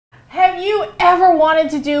Have you ever wanted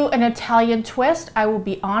to do an Italian twist? I will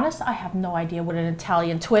be honest, I have no idea what an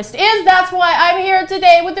Italian twist is. That's why I'm here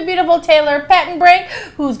today with the beautiful Taylor Petenbrink,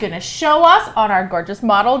 who's going to show us on our gorgeous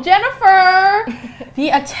model, Jennifer, the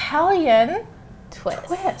Italian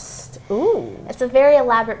twist. Ooh. It's a very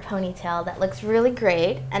elaborate ponytail that looks really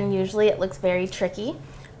great, and usually it looks very tricky.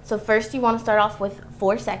 So first you want to start off with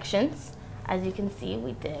 4 sections. As you can see,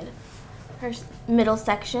 we did her middle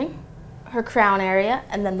section, her crown area,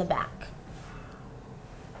 and then the back.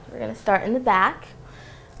 So we're going to start in the back.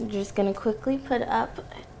 I'm just going to quickly put up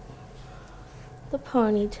the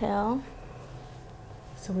ponytail.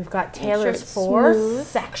 So we've got Taylor's 4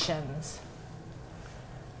 sections.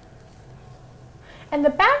 And the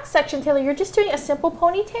back section, Taylor, you're just doing a simple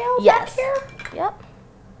ponytail back here? Yep.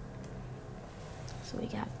 So we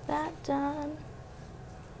got that done.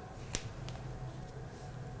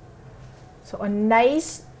 So a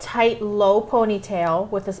nice, tight, low ponytail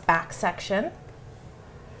with this back section.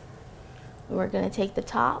 We're going to take the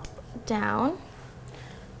top down.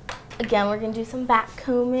 Again, we're going to do some back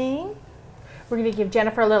combing. We're going to give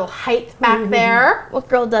Jennifer a little height back there. What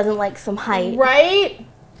girl doesn't like some height? Right?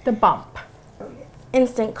 The bump.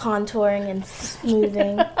 Instant contouring and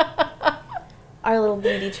smoothing. Our little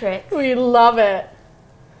beauty trick. We love it.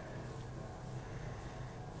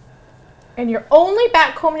 And you're only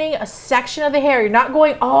back combing a section of the hair. You're not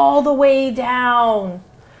going all the way down.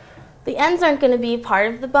 The ends aren't going to be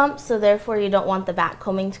part of the bump, so therefore you don't want the back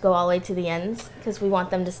combing to go all the way to the ends because we want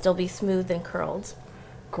them to still be smooth and curled.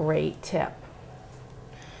 Great tip.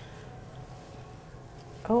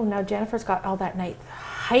 Oh, now Jennifer's got all that nice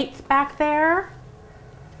height back there.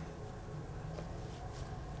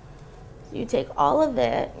 So you take all of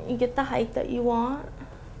it, you get the height that you want.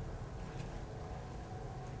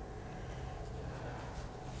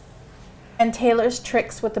 And Taylor's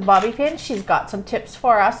tricks with the bobby pin, she's got some tips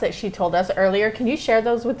for us that she told us earlier. Can you share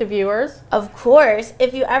those with the viewers? Of course.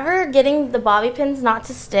 If you ever getting the bobby pins not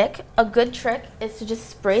to stick, a good trick is to just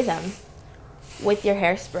spray them with your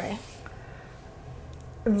hairspray.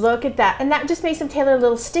 Look at that. And that just makes them, Taylor, a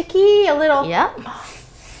little sticky, a little... Yep.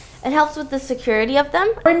 It helps with the security of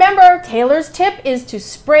them. Remember, Taylor's tip is to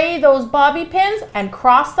spray those bobby pins and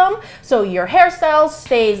cross them so your hairstyle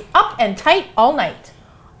stays up and tight all night.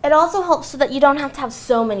 It also helps so that you don't have to have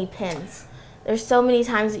so many pins. There's so many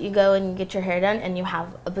times that you go and you get your hair done and you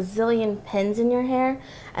have a bazillion pins in your hair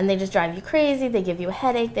and they just drive you crazy, they give you a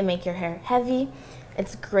headache, they make your hair heavy.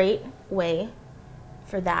 It's a great way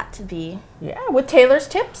for that to be. Yeah, with Taylor's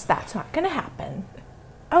tips, that's not going to happen.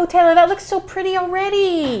 Oh, Taylor, that looks so pretty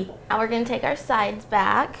already. Now we're going to take our sides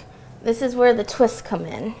back. This is where the twists come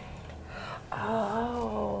in.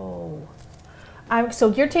 Oh.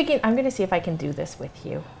 So you're taking, I'm going to see if I can do this with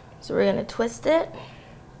you. So we're going to twist it.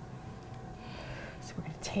 So we're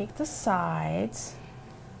going to take the sides.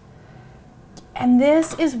 And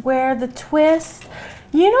this is where the twist,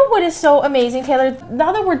 you know what is so amazing, Taylor?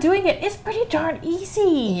 Now that we're doing it, it's pretty darn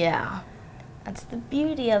easy. Yeah. That's the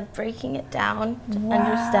beauty of breaking it down to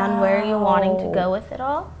understand where you're wanting to go with it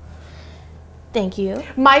all. Thank you.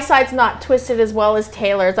 My side's not twisted as well as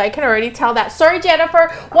Taylor's. I can already tell that. Sorry, Jennifer.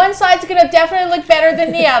 One side's going to definitely look better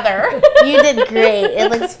than the other. You did great. It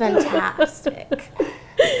looks fantastic.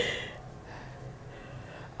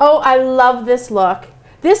 Oh, I love this look.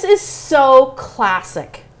 This is so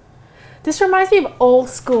classic. This reminds me of old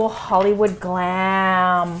school Hollywood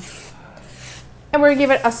glam. And we're going to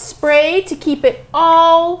give it a spray to keep it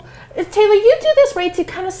all... Taylor, you do this, right, to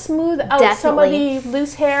kind of smooth out some of the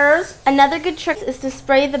loose hairs? Another good trick is to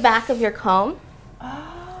spray the back of your comb.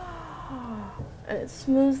 Oh. And it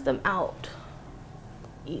smooths them out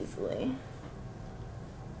easily.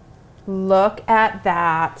 Look at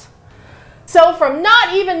that. So from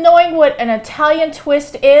not even knowing what an Italian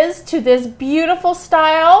twist is to this beautiful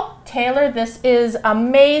style, Taylor, this is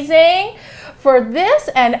amazing. For this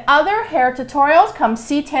and other hair tutorials, come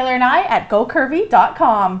see Taylor and I at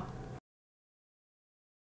GoCurvy.com.